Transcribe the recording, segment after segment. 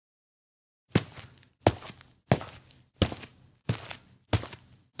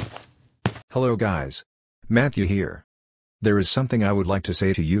Hello guys. Matthew here. There is something I would like to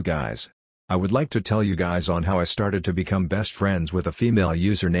say to you guys. I would like to tell you guys on how I started to become best friends with a female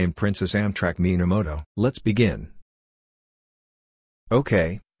user named Princess Amtrak Minamoto. Let's begin.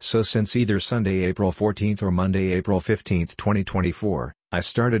 Okay, so since either Sunday April 14th or Monday April 15th 2024, I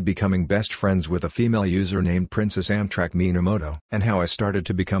started becoming best friends with a female user named Princess Amtrak Minamoto. And how I started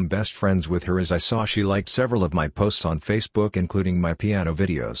to become best friends with her is I saw she liked several of my posts on Facebook including my piano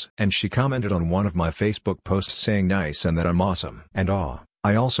videos. And she commented on one of my Facebook posts saying nice and that I'm awesome. And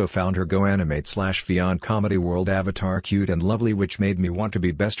I also found her GoAnimate/Beyond Comedy World avatar cute and lovely, which made me want to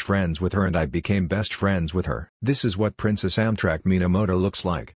be best friends with her, and I became best friends with her. This is what Princess Amtrak Minamoto looks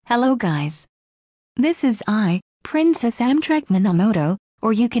like. Hello guys. This is I, Princess Amtrak Minamoto,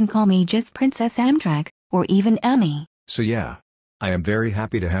 or you can call me just Princess Amtrak, or even Emmy. So yeah. I am very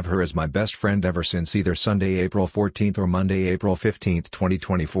happy to have her as my best friend ever since either Sunday April 14th or Monday April 15th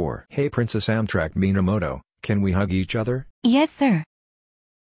 2024. Hey Princess Amtrak Minamoto, can we hug each other? Yes sir.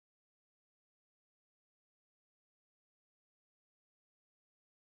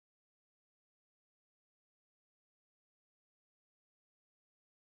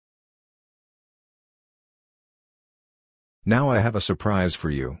 Now I have a surprise for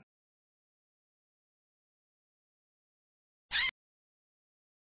you.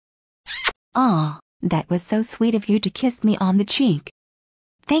 Aw, that was so sweet of you to kiss me on the cheek.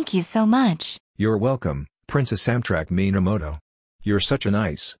 Thank you so much. You're welcome, Princess Amtrak Minamoto. You're such a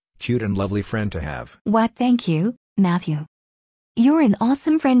nice, cute and lovely friend to have. What, thank you, Matthew. You're an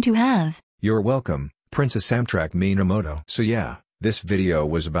awesome friend to have. You're welcome, Princess Amtrak Minamoto. So yeah, this video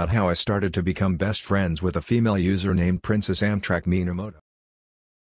was about how I started to become best friends with a female user named Princess Amtrak Minamoto.